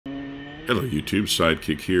Hello YouTube,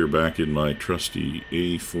 Sidekick here, back in my trusty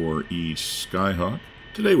A4E Skyhawk.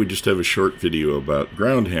 Today we just have a short video about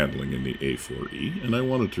ground handling in the A4E, and I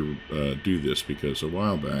wanted to do this because a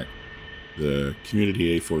while back the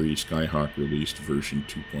community A4E Skyhawk released version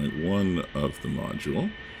 2.1 of the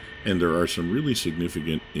module, and there are some really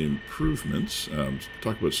significant improvements. We'll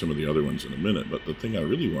talk about some of the other ones in a minute, but the thing I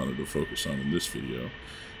really wanted to focus on in this video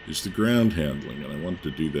is the ground handling, and I wanted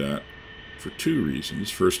to do that for two reasons.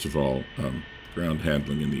 First of all, ground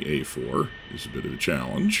handling in the A4 is a bit of a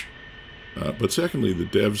challenge. But secondly, the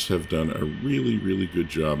devs have done a really good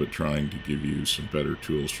job at trying to give you some better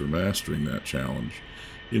tools for mastering that challenge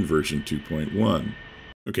in version 2.1.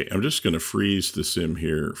 Okay, I'm just going to freeze the sim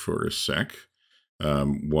here for a sec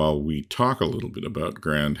while we talk a little bit about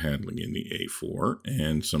ground handling in the A4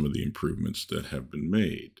 and some of the improvements that have been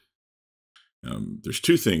made. There's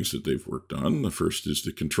two things that they've worked on. The first is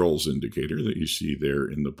the controls indicator that you see there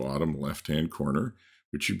in the bottom left-hand corner,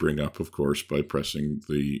 which you bring up, of course, by pressing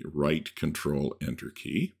the right Control Enter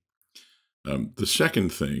key. The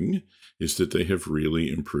second thing is that they have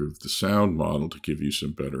really improved the sound model to give you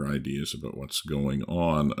some better ideas about what's going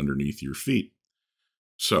on underneath your feet.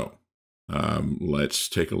 So let's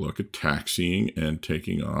take a look at taxiing and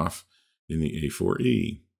taking off in the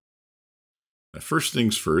A4E. First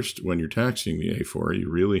things first, when you're taxiing the A4, you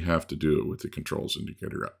really have to do it with the controls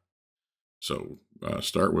indicator up. So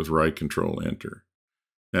start with right Control Enter.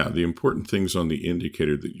 Now, the important things on the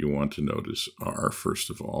indicator that you want to notice are, first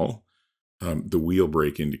of all, the wheel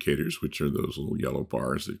brake indicators, which are those little yellow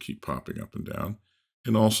bars that keep popping up and down,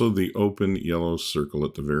 and also the open yellow circle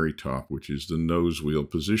at the very top, which is the nose wheel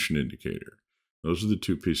position indicator. Those are the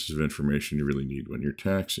two pieces of information you really need when you're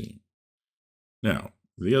taxiing. Now,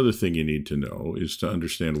 the other thing you need to know is to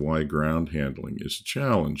understand why ground handling is a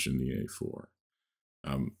challenge in the A4.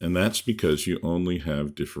 And that's because you only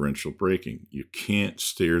have differential braking. You can't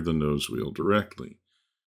steer the nose wheel directly.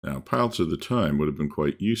 Now, pilots of the time would have been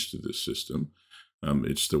quite used to this system.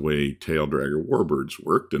 It's the way tail dragger warbirds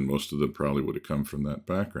worked, and most of them probably would have come from that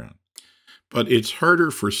background. But it's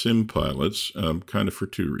harder for sim pilots, kind of for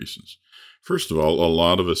two reasons. First of all, a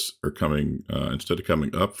lot of us are coming, instead of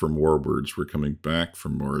coming up from warbirds, we're coming back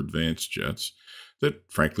from more advanced jets that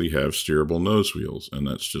frankly have steerable nose wheels, and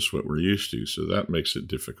that's just what we're used to, so that makes it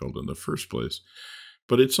difficult in the first place.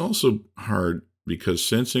 But it's also hard because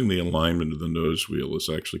sensing the alignment of the nose wheel is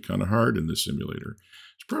actually kind of hard in the simulator.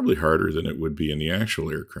 It's probably harder than it would be in the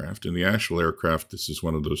actual aircraft. In the actual aircraft, this is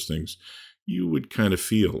one of those things you would kind of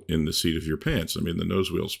feel in the seat of your pants. I mean, the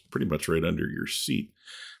nose wheel's pretty much right under your seat.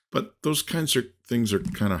 But those kinds of things are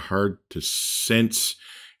kind of hard to sense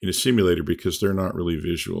in a simulator because they're not really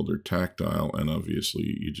visual. They're tactile, and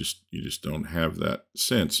obviously you just don't have that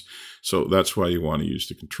sense. So that's why you want to use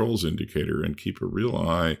the controls indicator and keep a real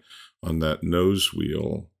eye on that nose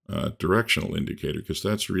wheel directional indicator, because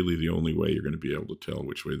that's really the only way you're going to be able to tell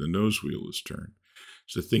which way the nose wheel is turned.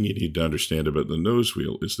 So the thing you need to understand about the nose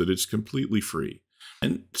wheel is that it's completely free.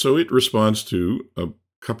 And so it responds to a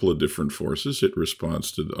couple of different forces. It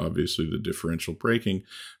responds to, obviously, the differential braking,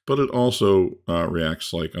 but it also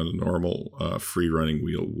reacts like a normal free-running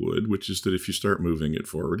wheel would, which is that if you start moving it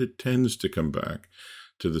forward, it tends to come back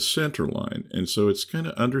to the center line. And so it's kind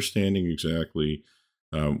of understanding exactly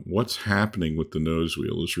what's happening with the nose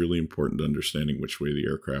wheel is really important to understanding which way the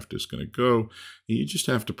aircraft is going to go. You just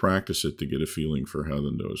have to practice it to get a feeling for how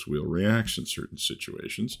the nose wheel reacts in certain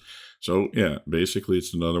situations. So yeah, basically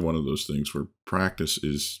it's another one of those things where practice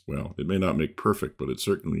is, well, it may not make perfect, but it's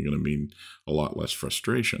certainly going to mean a lot less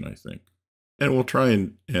frustration, I think. And we'll try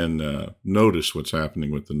and notice what's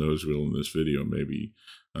happening with the nose wheel in this video. Maybe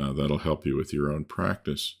that'll help you with your own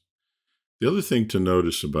practice. The other thing to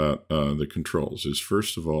notice about the controls is,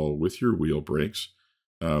 first of all, with your wheel brakes,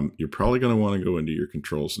 you're probably going to want to go into your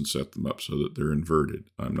controls and set them up so that they're inverted.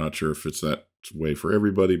 I'm not sure if it's that way for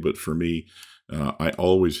everybody, but for me, I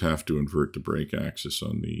always have to invert the brake axis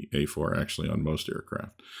on the A4, actually on most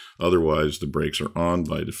aircraft. Otherwise, the brakes are on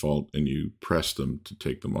by default, and you press them to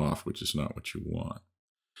take them off, which is not what you want.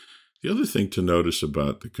 The other thing to notice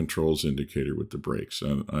about the controls indicator with the brakes,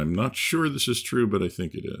 and I'm not sure this is true, but I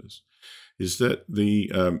think it is that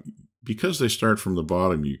because they start from the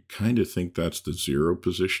bottom, you kind of think that's the zero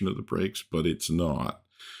position of the brakes, but it's not.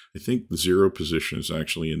 I think the zero position is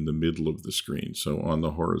actually in the middle of the screen, so on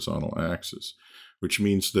the horizontal axis, which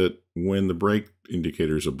means that when the brake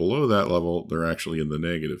indicators are below that level, they're actually in the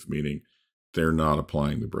negative, meaning they're not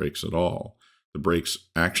applying the brakes at all. The brakes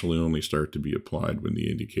actually only start to be applied when the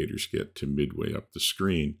indicators get to midway up the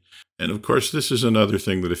screen. And of course, this is another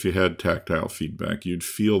thing that if you had tactile feedback, you'd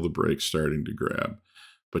feel the brakes starting to grab.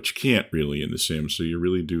 But you can't really in the sim, so you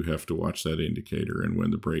really do have to watch that indicator, and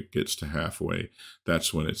when the brake gets to halfway,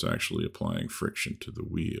 that's when it's actually applying friction to the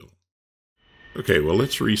wheel. Okay, well,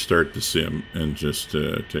 let's restart the sim and just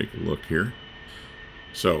take a look here.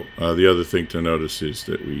 So the other thing to notice is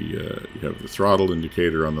that we have the throttle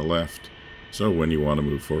indicator on the left. So when you want to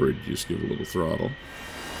move forward, you just give a little throttle.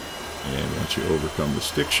 And once you overcome the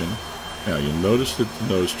stiction, now you'll notice that the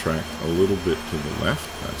nose tracked a little bit to the left.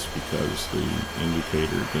 That's because the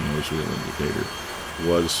indicator, the nose wheel indicator,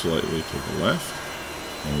 was slightly to the left.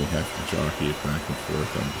 And we have to jockey it back and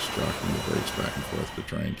forth. I'm just jockeying the brakes back and forth to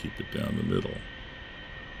try and keep it down the middle.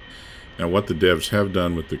 Now what the devs have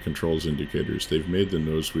done with the controls indicators, they've made the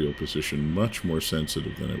nose wheel position much more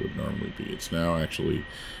sensitive than it would normally be. It's now actually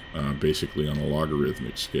basically on a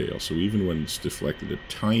logarithmic scale. So even when it's deflected a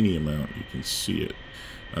tiny amount, you can see it.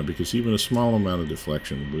 Because even a small amount of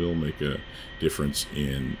deflection will make a difference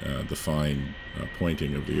in the fine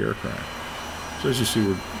pointing of the aircraft. So as you see,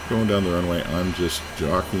 we're going down the runway. I'm just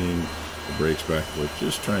jockeying the brakes back and forth,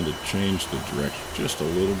 just trying to change the direction just a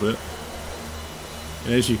little bit.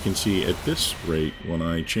 And as you can see, at this rate, when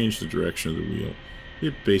I change the direction of the wheel,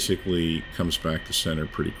 it basically comes back to center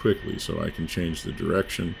pretty quickly. So I can change the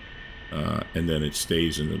direction, and then it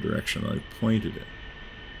stays in the direction I pointed it.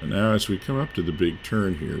 And now as we come up to the big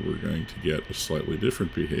turn here, we're going to get a slightly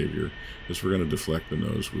different behavior, as we're going to deflect the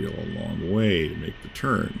nose wheel a long way to make the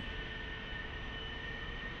turn.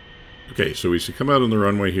 Okay, so we should come out on the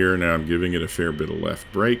runway here. Now I'm giving it a fair bit of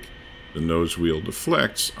left brake. The nose wheel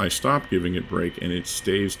deflects. I stop giving it brake, and it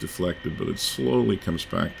stays deflected, but it slowly comes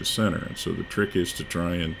back to center. And so the trick is to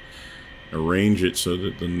try and arrange it so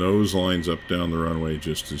that the nose lines up down the runway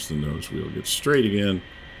just as the nose wheel gets straight again,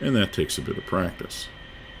 and that takes a bit of practice.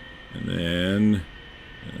 And then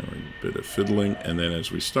a bit of fiddling, and then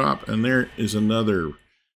as we stop, and there is another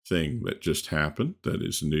thing that just happened that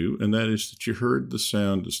is new, and that is that you heard the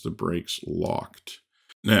sound as the brakes locked.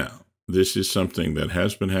 Now, this is something that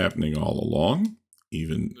has been happening all along,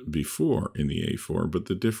 even before in the A4, but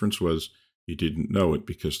the difference was you didn't know it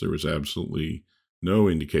because there was absolutely no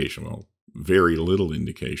indication, well, very little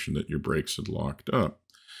indication that your brakes had locked up.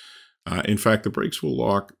 In fact, the brakes will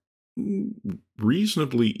lock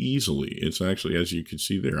reasonably easily. It's actually, as you can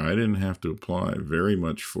see there, I didn't have to apply very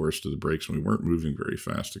much force to the brakes, and we weren't moving very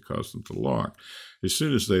fast to cause them to lock. As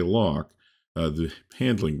soon as they lock, the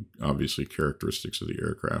handling, obviously, characteristics of the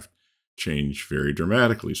aircraft change very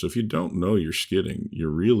dramatically. So if you don't know you're skidding, you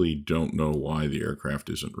really don't know why the aircraft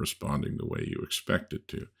isn't responding the way you expect it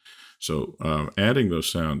to. So adding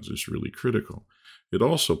those sounds is really critical. It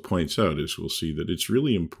also points out, as we'll see, that it's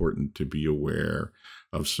really important to be aware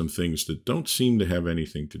of some things that don't seem to have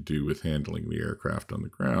anything to do with handling the aircraft on the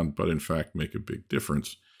ground, but in fact make a big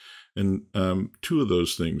difference. And two of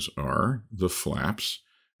those things are the flaps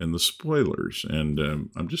and the spoilers. And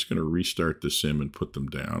I'm just going to restart the sim and put them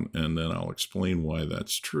down, and then I'll explain why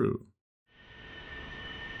that's true.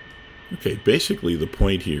 Okay, basically the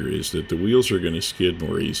point here is that the wheels are going to skid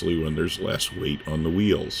more easily when there's less weight on the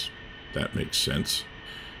wheels. That makes sense.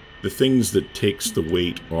 The things that takes the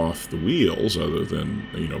weight off the wheels, other than,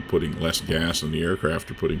 putting less gas in the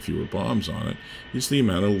aircraft or putting fewer bombs on it, is the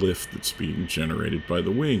amount of lift that's being generated by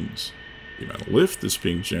the wings. The amount of lift that's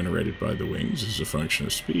being generated by the wings is a function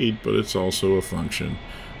of speed, but it's also a function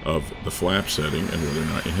of the flap setting and whether or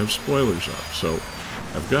not you have spoilers up. So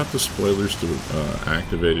I've got the spoilers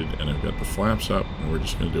activated, and I've got the flaps up, and we're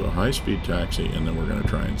just going to do a high-speed taxi, and then we're going to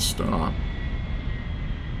try and stop.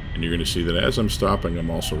 And you're going to see that as I'm stopping,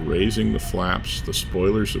 I'm also raising the flaps. The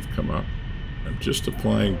spoilers have come up. I'm just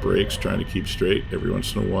applying brakes, trying to keep straight. Every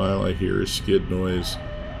once in a while, I hear a skid noise,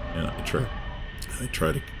 and I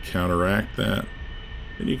try to counteract that.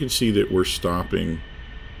 And you can see that we're stopping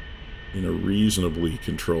in a reasonably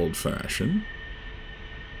controlled fashion.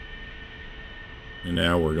 And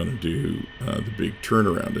now we're going to do the big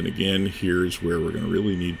turnaround. And again, here's where we're going to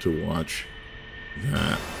really need to watch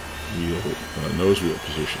that nose wheel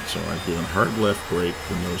position. So I've given hard left brake,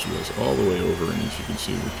 the nose wheel's all the way over, and as you can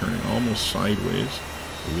see, we're turning almost sideways.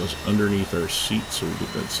 The wheel's underneath our seat, so we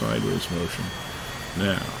get that sideways motion.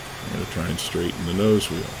 Now, I'm going to try and straighten the nose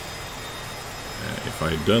wheel. If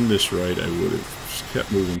I had done this right, I would have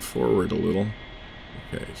kept moving forward a little.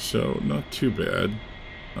 Okay, so not too bad.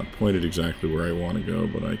 Not pointed exactly where I want to go,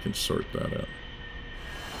 but I can sort that out.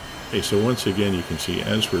 Okay, so once again, you can see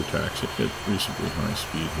as we're taxiing at reasonably high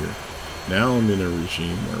speed here, now I'm in a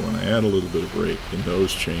regime where when I add a little bit of brake, the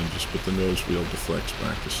nose changes, but the nose wheel deflects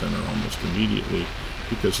back to center almost immediately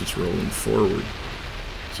because it's rolling forward.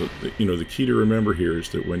 So, the key to remember here is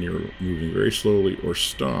that when you're moving very slowly or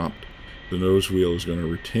stopped, the nose wheel is going to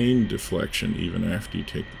retain deflection even after you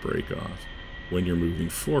take the brake off. When you're moving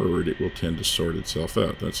forward, it will tend to sort itself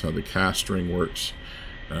out. That's how the castering works.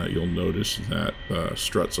 You'll notice that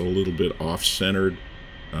strut's a little bit off-centered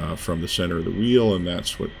from the center of the wheel, and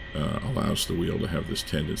that's what allows the wheel to have this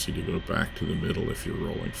tendency to go back to the middle if you're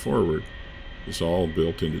rolling forward. It's all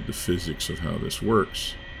built into the physics of how this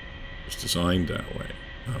works. It's designed that way.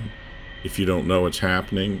 If you don't know what's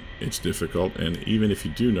happening, it's difficult, and even if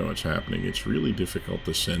you do know what's happening, it's really difficult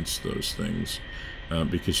to sense those things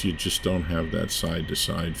because you just don't have that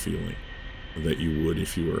side-to-side feeling that you would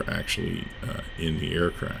if you were actually in the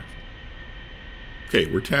aircraft. Okay,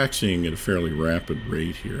 we're taxiing at a fairly rapid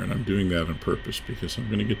rate here, and I'm doing that on purpose because I'm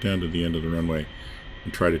going to get down to the end of the runway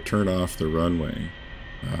and try to turn off the runway.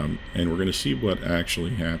 And we're going to see what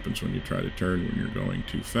actually happens when you try to turn when you're going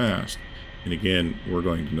too fast. And again, we're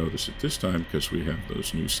going to notice it this time because we have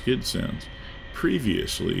those new skid sounds.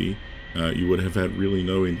 Previously, you would have had really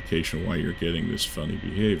no indication why you're getting this funny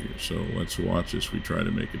behavior. So let's watch as we try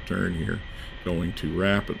to make a turn here, going too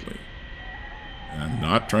rapidly. I'm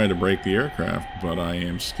not trying to brake the aircraft, but I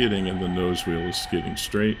am skidding and the nose wheel is skidding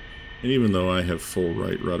straight. And even though I have full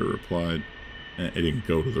right rudder applied, it didn't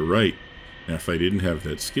go to the right. Now, if I didn't have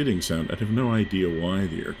that skidding sound, I'd have no idea why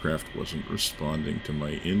the aircraft wasn't responding to my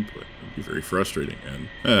input. It would be very frustrating,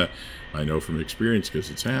 and I know from experience because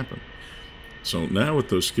it's happened. So now with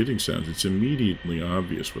those skidding sounds, it's immediately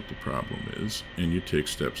obvious what the problem is, and you take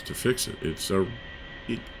steps to fix it. It's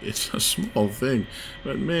a small thing,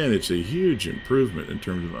 but man, it's a huge improvement in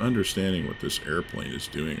terms of understanding what this airplane is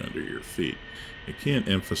doing under your feet. I can't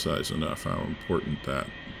emphasize enough how important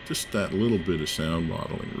just that little bit of sound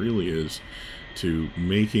modeling really is to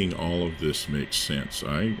making all of this make sense.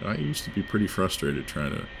 I used to be pretty frustrated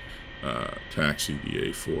trying to taxi the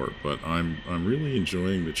A4, but I'm really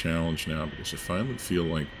enjoying the challenge now because I finally feel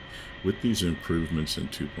like with these improvements in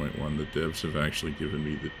 2.1, the devs have actually given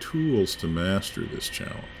me the tools to master this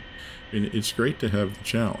challenge. And it's great to have the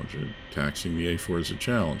challenge. Taxiing the A4 is a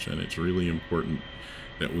challenge, and it's really important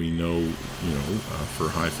that we know, for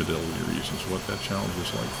high fidelity reasons, what that challenge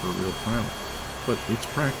is like for a real pilot. But it's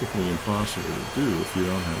practically impossible to do if you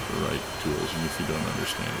don't have the right tools and if you don't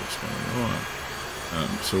understand what's going on.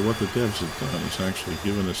 So what the devs have done is actually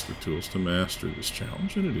given us the tools to master this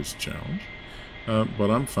challenge, and it is a challenge.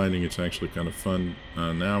 But I'm finding it's actually kind of fun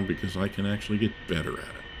now because I can actually get better at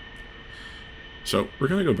it. So we're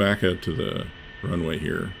going to go back out to the runway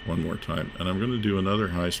here one more time, and I'm going to do another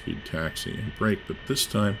high-speed taxi and brake, but this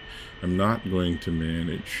time I'm not going to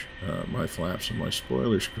manage my flaps and my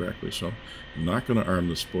spoilers correctly, so I'm not going to arm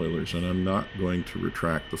the spoilers, and I'm not going to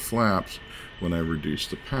retract the flaps when I reduce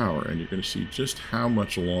the power, and you're going to see just how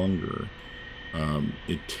much longer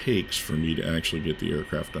it takes for me to actually get the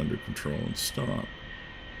aircraft under control and stop.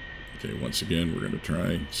 Okay, once again, we're going to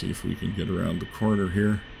try, see if we can get around the corner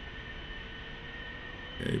here.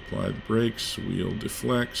 Okay, apply the brakes, wheel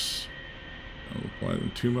deflects. Don't apply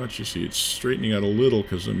them too much. You see it's straightening out a little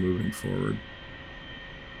because I'm moving forward.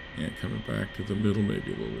 And coming back to the middle,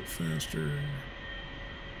 maybe a little bit faster.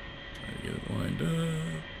 Try to get it lined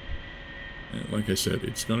up. And like I said,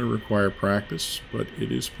 it's going to require practice, but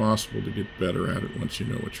it is possible to get better at it once you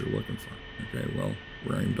know what you're looking for. Okay, well,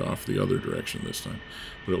 we're aimed off the other direction this time,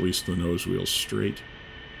 but at least the nose wheel's straight.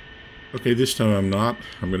 Okay, this time I'm not.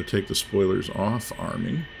 I'm going to take the spoilers off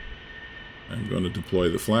arming. I'm going to deploy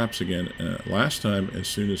the flaps again. Last time, as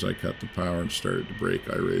soon as I cut the power and started to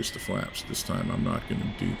brake, I raised the flaps. This time I'm not going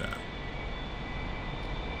to do that.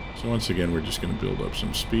 So once again, we're just going to build up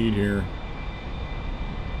some speed here.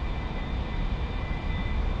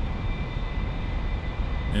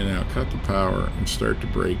 And now cut the power and start to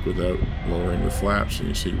brake without lowering the flaps. And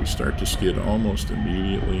you see we start to skid almost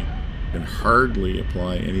immediately. Can hardly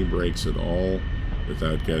apply any brakes at all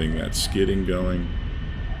without getting that skidding going.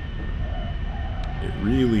 It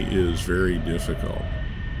really is very difficult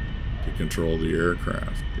to control the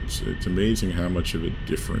aircraft. It's amazing how much of a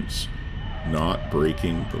difference not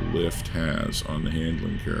braking the lift has on the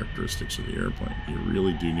handling characteristics of the airplane. You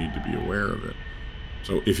really do need to be aware of it.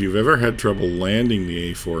 So if you've ever had trouble landing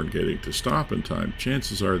the A4 and getting to stop in time,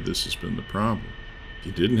 chances are this has been the problem. If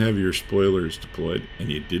you didn't have your spoilers deployed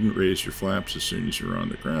and you didn't raise your flaps as soon as you're on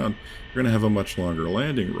the ground, you're going to have a much longer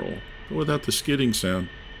landing roll. But without the skidding sound,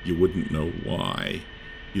 you wouldn't know why.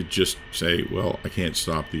 You'd just say, well, I can't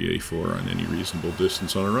stop the A4 on any reasonable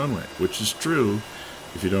distance on a runway, which is true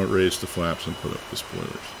if you don't raise the flaps and put up the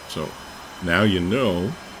spoilers. So now you know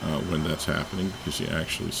when that's happening because you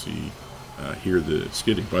actually hear the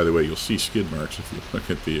skidding. By the way, you'll see skid marks if you look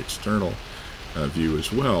at the external view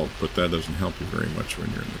as well, but that doesn't help you very much when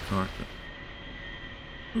you're in the cockpit.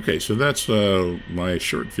 Okay, so that's my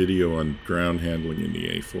short video on ground handling in the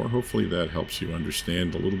A4. Hopefully that helps you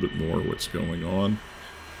understand a little bit more what's going on.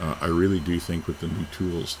 I really do think with the new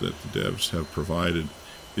tools that the devs have provided,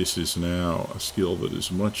 this is now a skill that is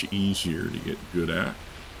much easier to get good at.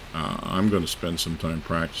 I'm going to spend some time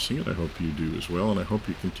practicing it. I hope you do as well, and I hope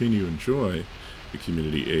you continue to enjoy the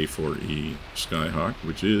Community A4E Skyhawk,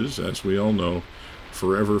 which is, as we all know,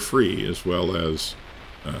 forever free, as well as,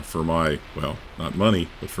 for my, well, not money,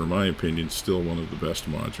 but for my opinion, still one of the best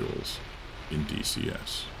modules in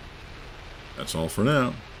DCS. That's all for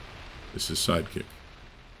now. This is Sidekick,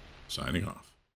 signing off.